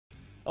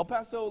El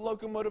Paso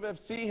Locomotive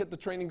FC hit the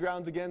training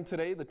grounds again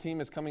today. The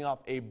team is coming off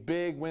a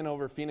big win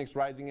over Phoenix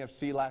Rising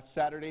FC last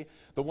Saturday.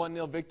 The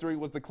 1-0 victory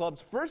was the club's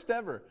first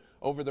ever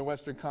over their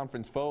Western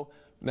Conference foe.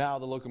 Now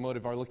the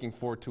Locomotive are looking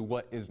forward to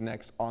what is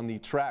next on the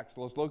tracks.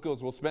 Los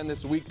Locos will spend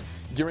this week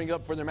gearing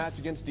up for their match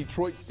against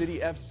Detroit City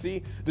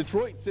FC.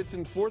 Detroit sits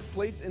in 4th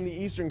place in the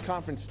Eastern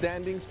Conference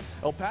standings.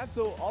 El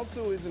Paso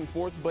also is in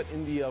 4th, but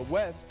in the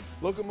West,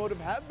 Locomotive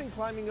have been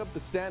climbing up the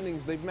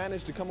standings. They've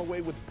managed to come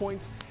away with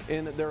points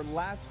in their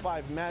last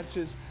 5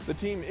 matches. The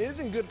team is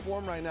in good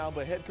form right now,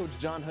 but head coach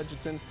John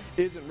Hutchinson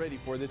isn't ready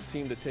for this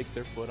team to take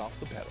their foot off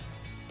the pedal.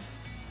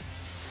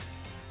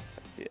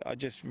 I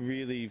just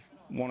really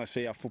want to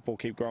see our football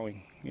keep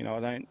growing. You know,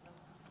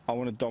 I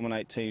want to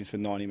dominate teams for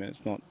 90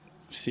 minutes, not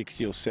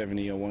 60 or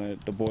 70. I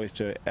want the boys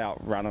to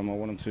outrun them. I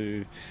want them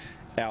to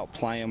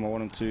outplay them. I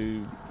want them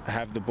to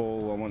have the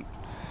ball. I want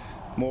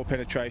more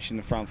penetration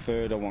in the front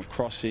third. I want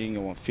crossing.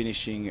 I want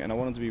finishing, and I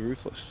want them to be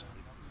ruthless.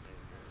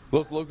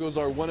 Los Locos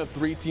are one of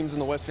 3 teams in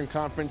the Western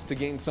Conference to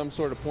gain some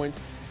sort of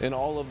points in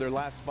all of their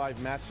last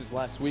 5 matches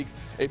last week.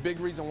 A big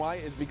reason why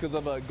is because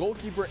of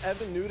goalkeeper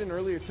Evan Newton.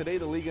 Earlier today,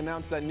 the league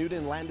announced that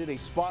Newton landed a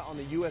spot on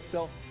the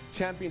USL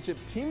Championship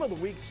Team of the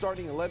Week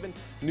starting 11.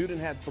 Newton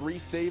had 3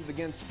 saves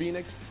against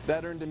Phoenix.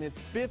 That earned him his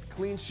 5th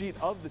clean sheet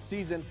of the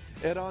season.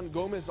 Eran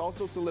Gomez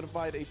also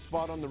solidified a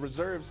spot on the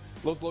reserves.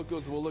 Los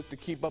Locos will look to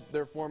keep up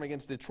their form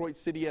against Detroit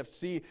City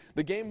FC.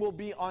 The game will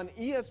be on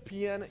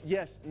ESPN,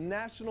 yes,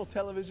 national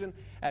television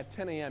at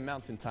 10 a.m.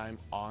 Mountain Time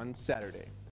on Saturday.